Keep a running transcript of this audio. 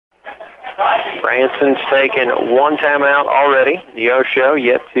Branson's taken one timeout already. Neosho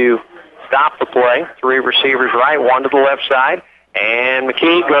yet to stop the play. Three receivers right, one to the left side. And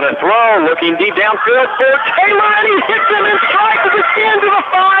McKee going to throw, looking deep downfield for Taylor, and he hits him in stride to the 10 to the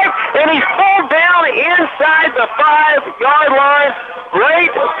 5, and he's pulled down inside the 5-yard line.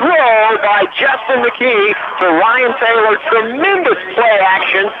 Great throw by Justin McKee to Ryan Taylor. Tremendous play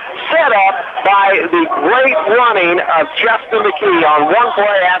action set up by the great running of Justin McKee on one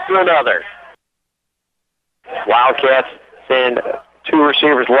play after another. Wildcats send two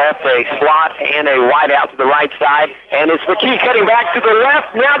receivers left, a slot and a wide out to the right side. And it's McKee cutting back to the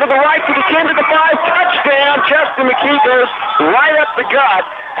left, now to the right, to the 10 to the 5. Touchdown. Justin McKee goes right up the gut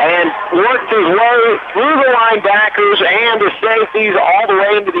and worked his way through the linebackers and the safeties all the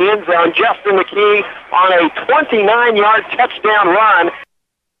way into the end zone. Justin McKee on a 29-yard touchdown run.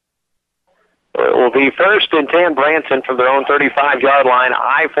 It will be 1st and 10, Branson from their own 35-yard line.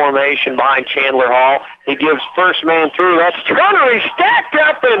 I formation behind Chandler Hall. He gives first man through. That's Turner. He's stacked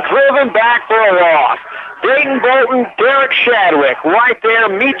up and driven back for a loss. Dayton Bolton, Derek Shadwick right there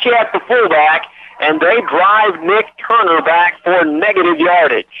meet you at the fullback, and they drive Nick Turner back for negative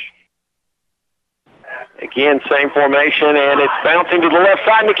yardage. Again, same formation, and it's bouncing to the left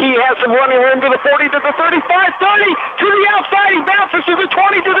side. McKee has some running room to the 40, to the 35, 30, to the outside. He bounces to the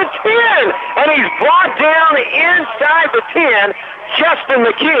 20, to the 10, and he's brought down inside the 10. Justin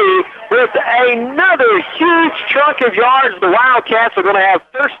McKee with another huge chunk of yards. The Wildcats are going to have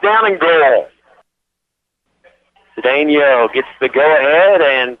first down and goal. Daniel gets the go-ahead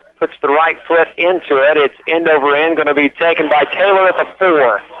and puts the right foot into it. It's end over end, going to be taken by Taylor at the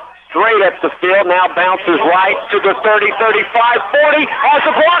 4. Straight up the field, now bounces right to the 30, 35, 40. As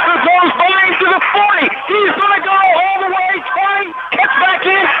the blocker goes by to the 40. He's going to go all the way, 20. Gets back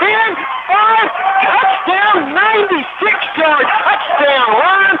in, 10, 5. Touchdown, 96-yard touchdown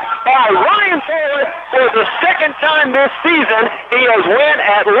run by Ryan Taylor. For the second time this season, he has went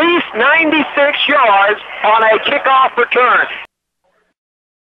at least 96 yards on a kickoff return.